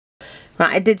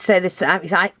Right, I did say this,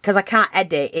 because I can't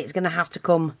edit, it's going to have to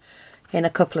come in a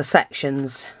couple of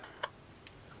sections.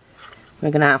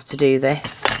 We're going to have to do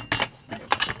this.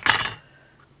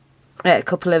 A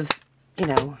couple of, you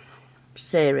know,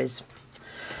 series.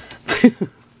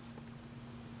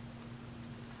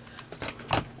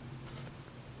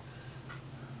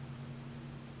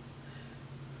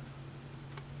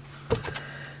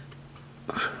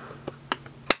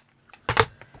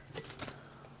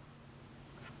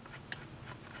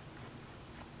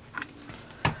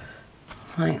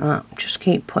 Like that, just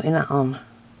keep putting that on.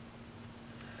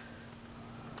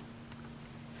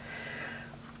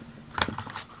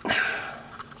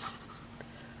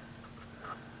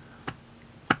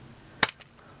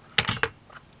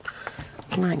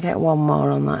 Might get one more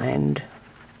on that end,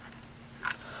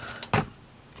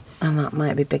 and that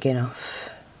might be big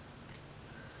enough.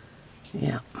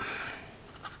 Yeah.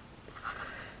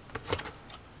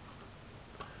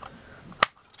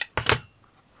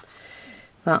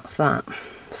 That's that.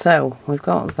 So we've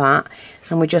got that,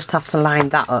 and we just have to line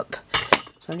that up.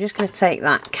 So I'm just going to take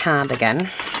that card again.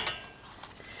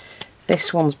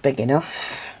 This one's big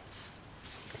enough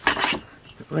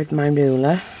with my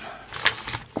ruler.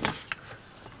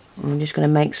 I'm just going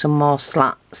to make some more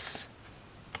slats.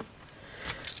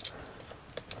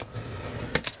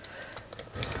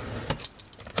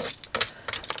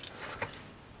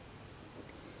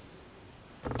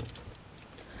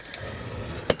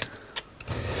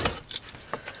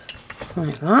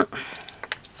 Like that.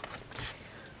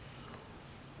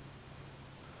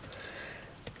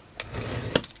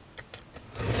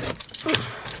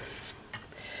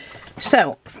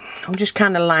 So I'll just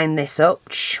kind of line this up.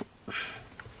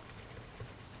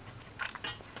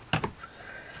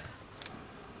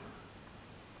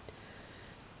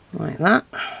 Like that.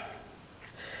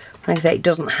 Like I say, it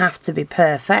doesn't have to be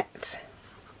perfect.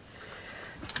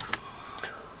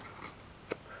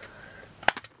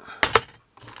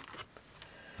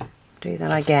 Do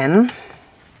that again.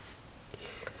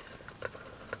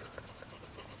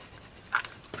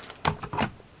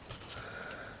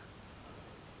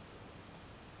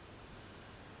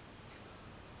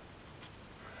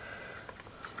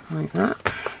 Like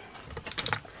that.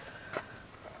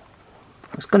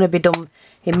 It's going to be done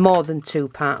in more than 2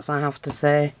 parts, I have to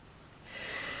say.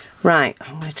 Right,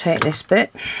 I'm going to take this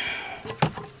bit.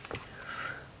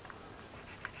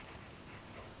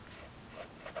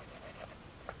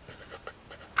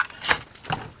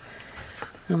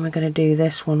 And we're going to do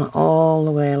this one all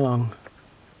the way along.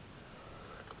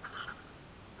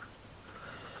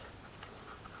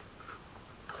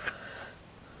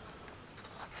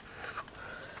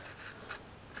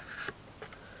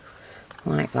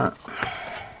 Like that.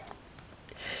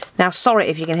 Now, sorry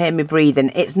if you can hear me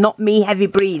breathing. It's not me heavy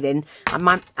breathing.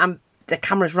 The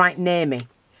camera's right near me.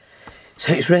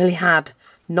 So it's really hard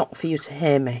not for you to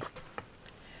hear me.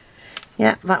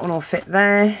 Yeah, that one will fit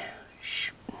there.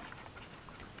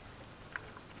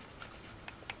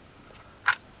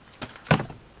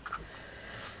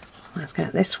 Let's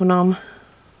get this one on.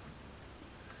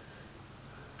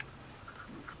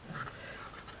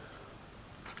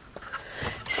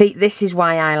 See, this is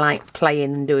why I like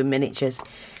playing and doing miniatures,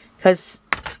 because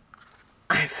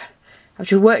I've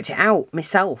just worked it out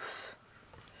myself.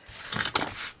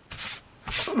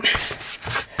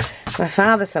 My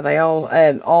father said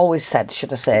always said,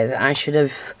 should I say, that I should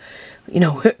have, you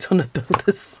know, worked on a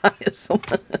builder's site or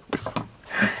something.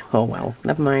 Oh well,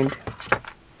 never mind.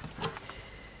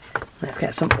 Let's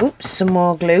get some, oops, some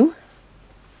more glue.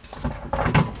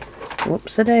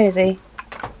 Whoops-a-daisy.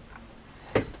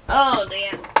 Oh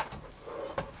dear.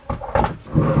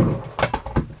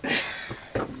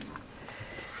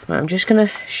 Right, I'm just going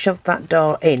to shove that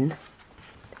door in. So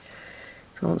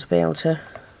I want to be able to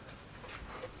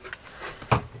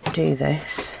do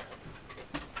this.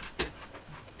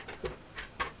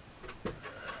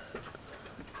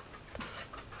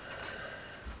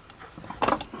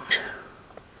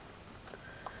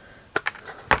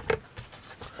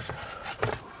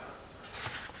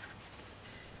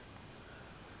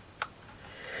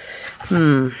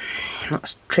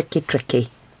 That's tricky.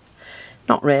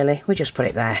 Not really, we just put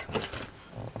it there.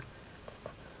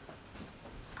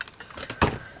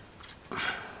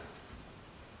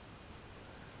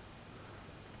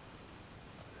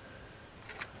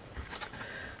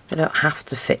 They don't have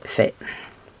to fit.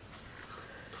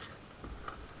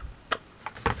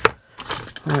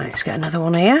 Right, let's get another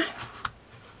one here.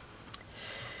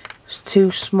 It's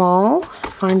too small.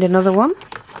 Find another one.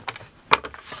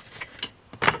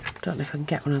 Don't know if I can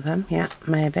get one of them. Yeah,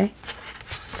 maybe.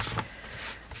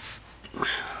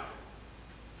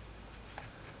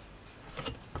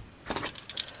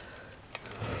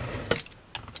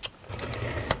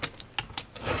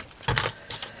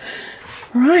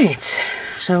 Right,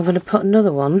 so I'm going to put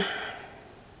another one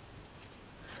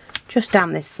just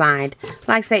down this side.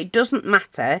 Like I say, it doesn't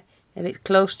matter if it's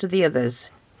close to the others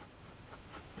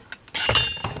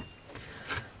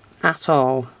at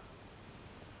all.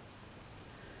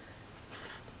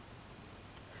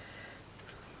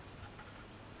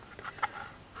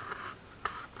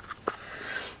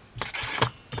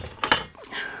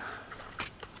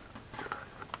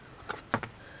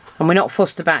 And we're not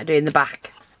fussed about doing the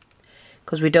back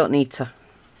because we don't need to.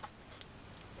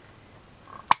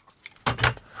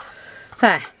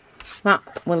 There, that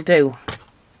will do.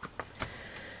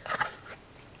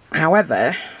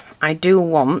 However, I do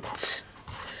want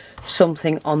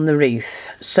something on the roof.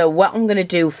 So what I'm going to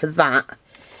do for that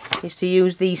is to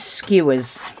use these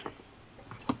skewers.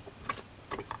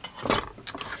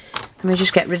 Let me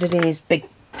just get rid of these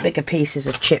bigger pieces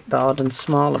of chipboard and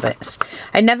smaller bits.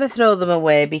 I never throw them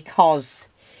away because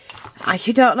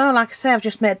you don't know, like I say, I've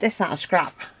just made this out of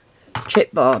scrap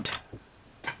chipboard.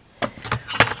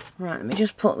 Right, let me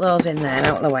just put those in there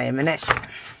out of the way a minute.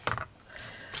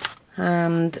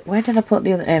 And where did I put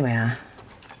the other? There we are.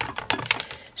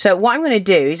 So what I'm going to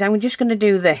do is I'm just going to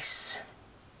do this.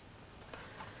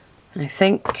 I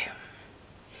think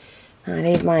I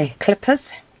need my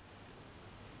clippers.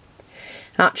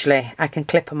 Actually, I can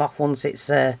clip them off once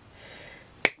it's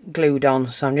glued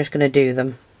on, so I'm just going to do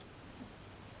them.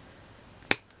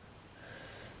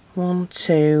 1,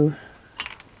 2,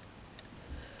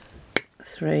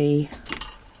 3,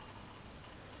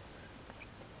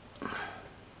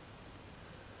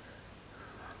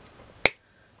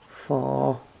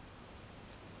 4,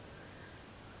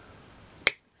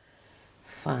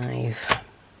 5.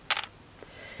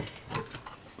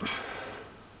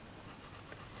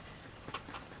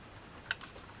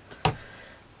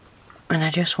 And I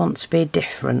just want to be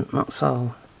different, that's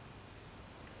all.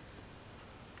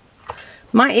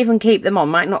 Might even keep them on,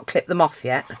 might not clip them off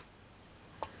yet. So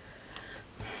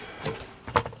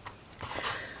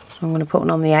I'm going to put one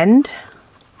on the end.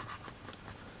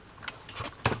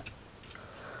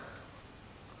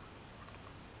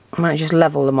 I might just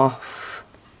level them off.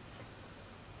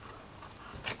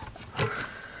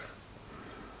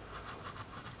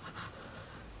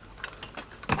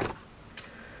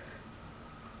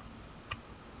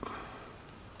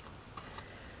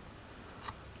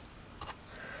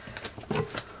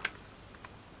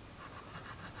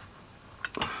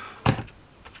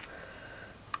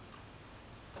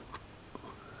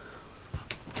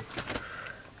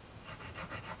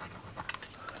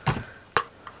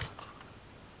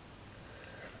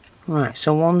 Right,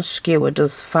 so one skewer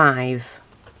does 5.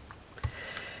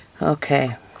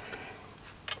 Okay.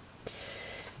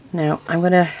 Now I'm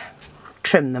going to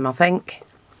trim them, I think.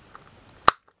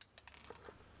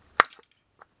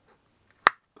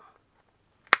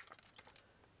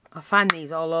 I find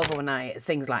these all over when I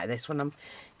things like this when I'm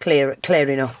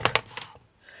clearing up.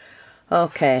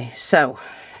 Okay, so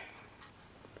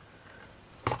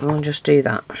I'll just do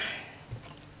that.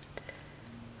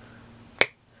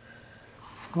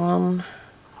 1,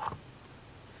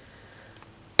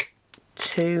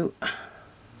 2,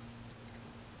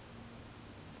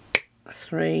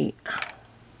 3,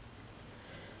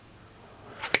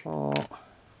 4,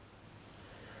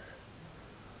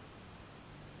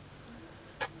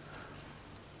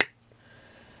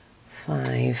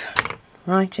 5.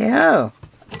 Righty-ho.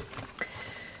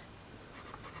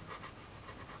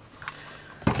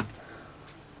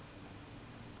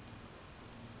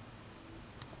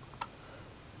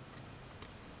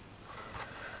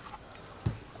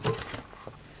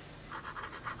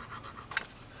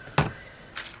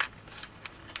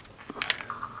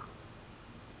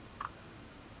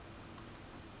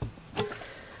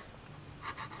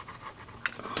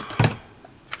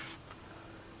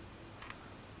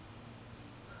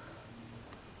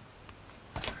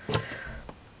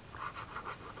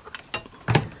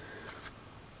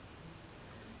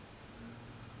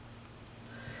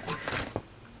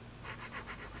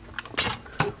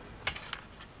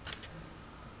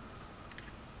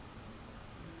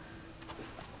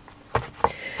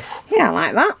 Yeah,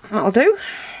 like that. That'll do.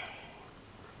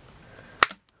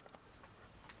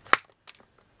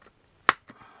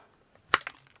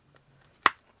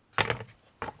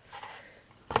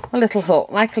 A little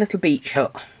hut, like a little beach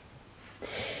hut.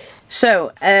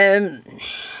 So, I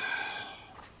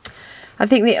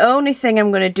think the only thing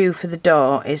I'm going to do for the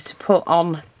door is to put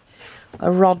on a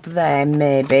rod there,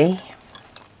 maybe.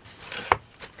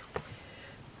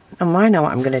 And I know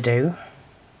what I'm going to do.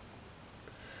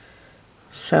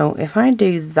 So if I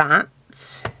do that,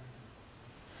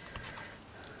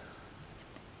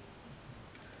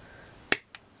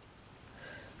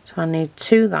 So I need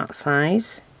 2 that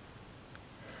size,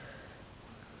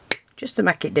 just to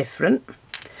make it different.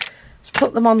 Let's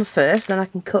put them on first, then I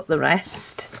can cut the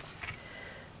rest.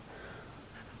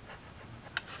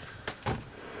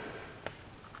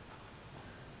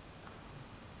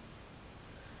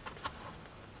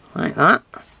 Like that.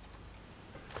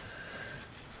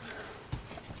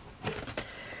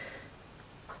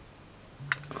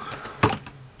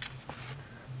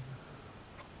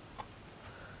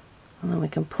 And then we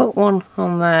can put one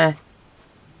on there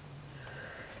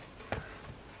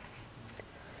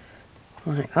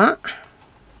like that.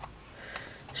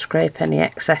 Scrape any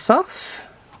excess off.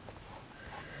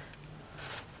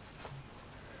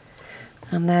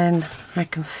 And then I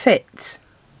can fit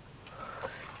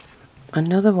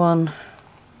another one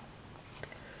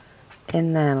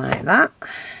in there like that.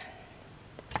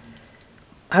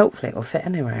 Hopefully it will fit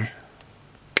anywhere.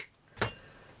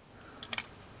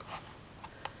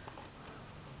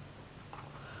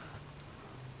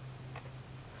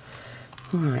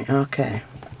 Right, okay.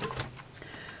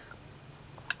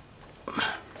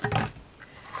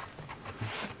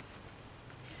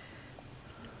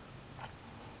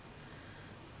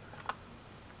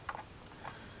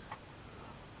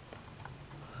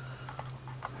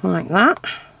 Like that.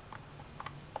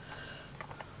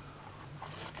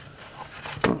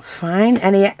 That's fine.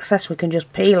 Any excess we can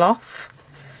just peel off,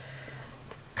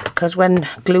 because when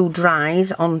glue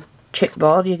dries on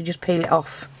chipboard you can just peel it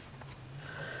off.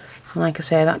 And like I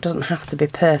say, that doesn't have to be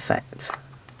perfect.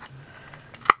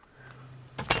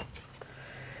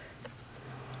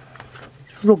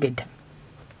 It's rugged.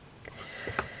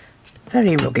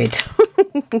 Very rugged.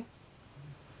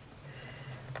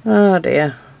 Oh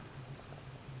dear.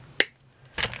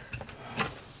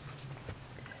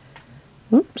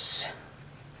 Oops.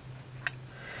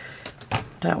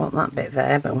 Don't want that bit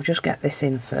there, but we'll just get this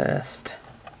in first.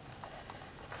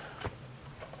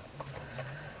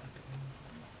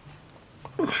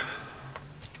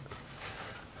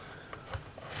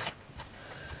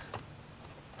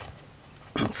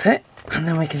 That's it, and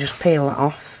then we can just peel that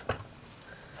off.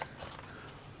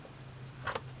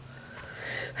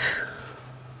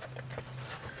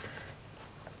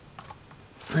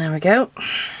 There we go.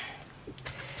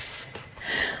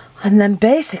 And then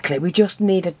basically we just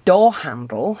need a door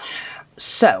handle.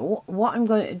 So what I'm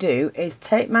going to do is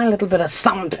take my little bit of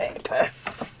sandpaper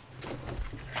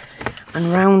and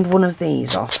round one of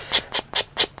these off.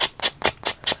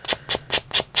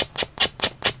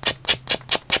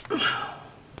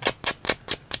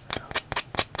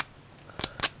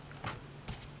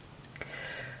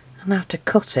 And I have to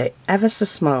cut it ever so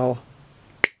small.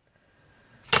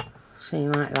 See,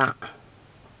 like that.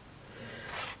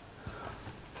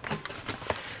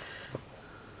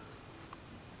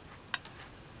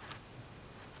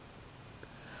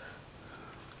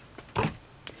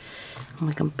 And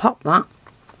we can pop that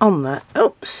on there.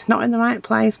 Oops, not in the right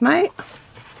place, mate.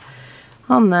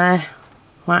 On there,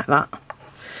 like that.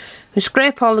 We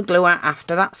scrape all the glue out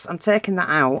after. I'm taking that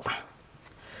out,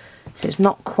 so it's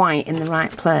not quite in the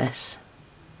right place.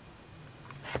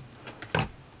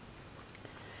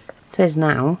 It is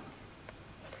now.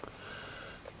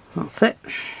 That's it.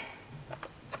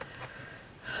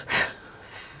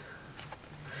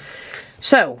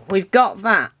 So we've got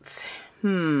that.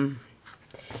 We've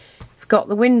got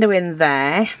the window in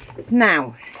there.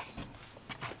 Now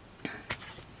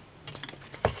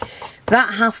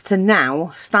that has to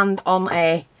now stand on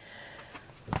a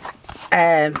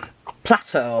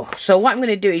plateau. So what I'm going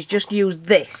to do is just use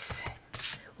this,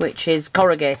 which is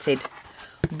corrugated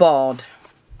board,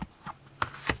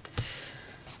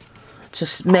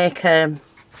 to make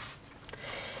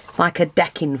like a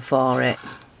decking for it.